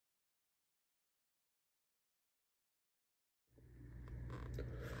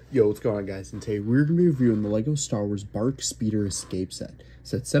Yo, what's going on, guys? And today we're going to be reviewing the LEGO Star Wars BARC Speeder Escape Set.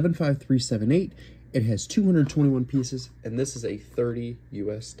 Set 75378. It has 221 pieces, and this is a $30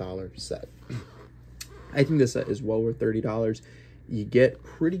 US set. I think this set is well worth $30. You get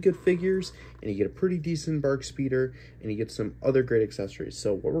pretty good figures, and you get a pretty decent BARC speeder, and you get some other great accessories.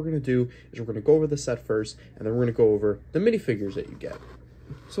 So what we're going to do is we're going to go over the set first, and then we're going to go over the minifigures that you get.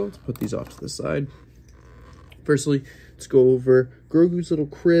 So let's put these off to the side. Firstly, let's go over Grogu's little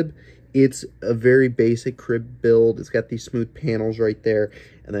crib. It's a very basic crib build. It's got these smooth panels right there.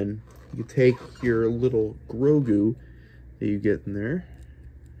 And then you take your little Grogu that you get in there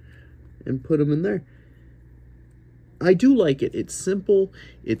and put him in there. I do like it. It's simple.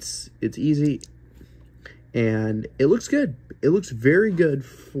 It's easy. And it looks good. It looks very good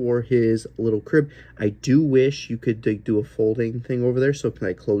for his little crib. I do wish you could do a folding thing over there so it can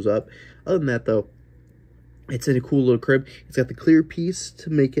like close up. Other than that, though, it's in a cool little crib. It's got the clear piece to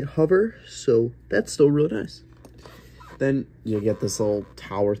make it hover, so that's still really nice. Then you get this little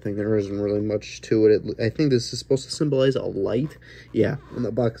tower thing. There isn't really much to it. I think this is supposed to symbolize a light. Yeah, and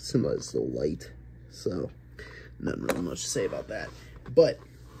the box symbolizes the light. So, not really much to say about that. But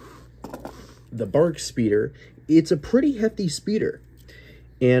the BARC speeder, it's a pretty hefty speeder.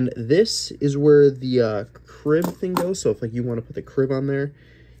 And this is where the crib thing goes. So if like you want to put the crib on there,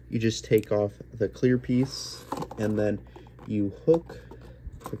 you just take off the clear piece and then you hook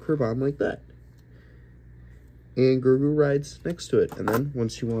the crib on like that. And Grogu rides next to it. And then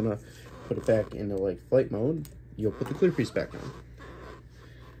once you want to put it back into like flight mode, you'll put the clear piece back on.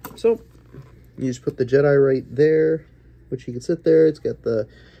 So you just put the Jedi right there, which he can sit there. It's got the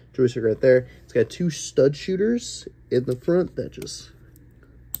joystick right there. It's got two stud shooters in the front that just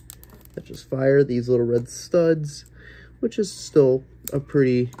fire these little red studs, which is still a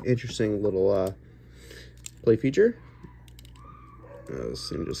pretty interesting little play feature. Oh, this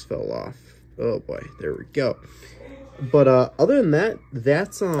thing just fell off. Oh boy, there we go. But other than that,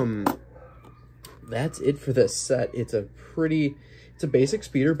 that's it for this set. It's a basic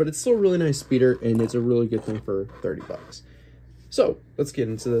speeder, but it's still a really nice speeder, and it's a really good thing for 30 bucks. So let's get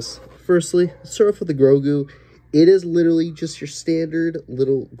into this. Firstly, let's start off with the Grogu. It is literally just your standard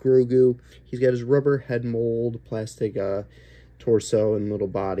little Grogu. He's got his rubber head mold, plastic torso, and little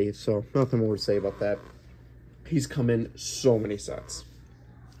body. So nothing more to say about that. He's come in so many sets.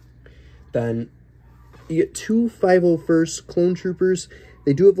 Then you get two 501st clone troopers.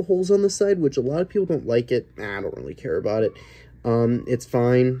 They do have the holes on the side, which a lot of people don't like it. I don't really care about it. It's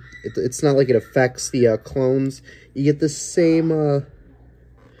fine. It's not like it affects the clones. You get the same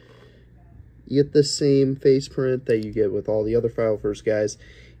face print that you get with all the other 501st guys,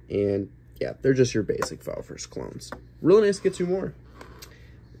 and yeah, they're just your basic 501st clones. Really nice to get two more.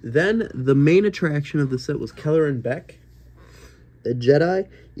 Then the main attraction of the set was Keller and Beck, the Jedi.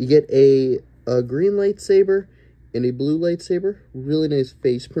 You get a green lightsaber and a blue lightsaber. Really nice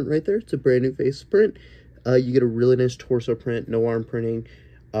face print right there. It's a brand new face print. You get a really nice torso print, no arm printing,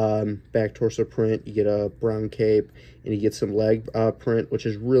 back torso print. You get a brown cape, and you get some leg print, which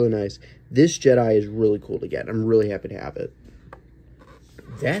is really nice. This Jedi is really cool to get. I'm really happy to have it.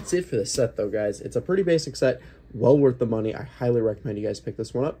 That's it for the set, though, guys. It's a pretty basic set, well worth the money. I highly recommend you guys pick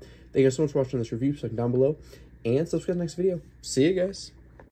this one up. Thank you guys so much for watching this review. Subscribe down below, and subscribe to the next video. See you guys.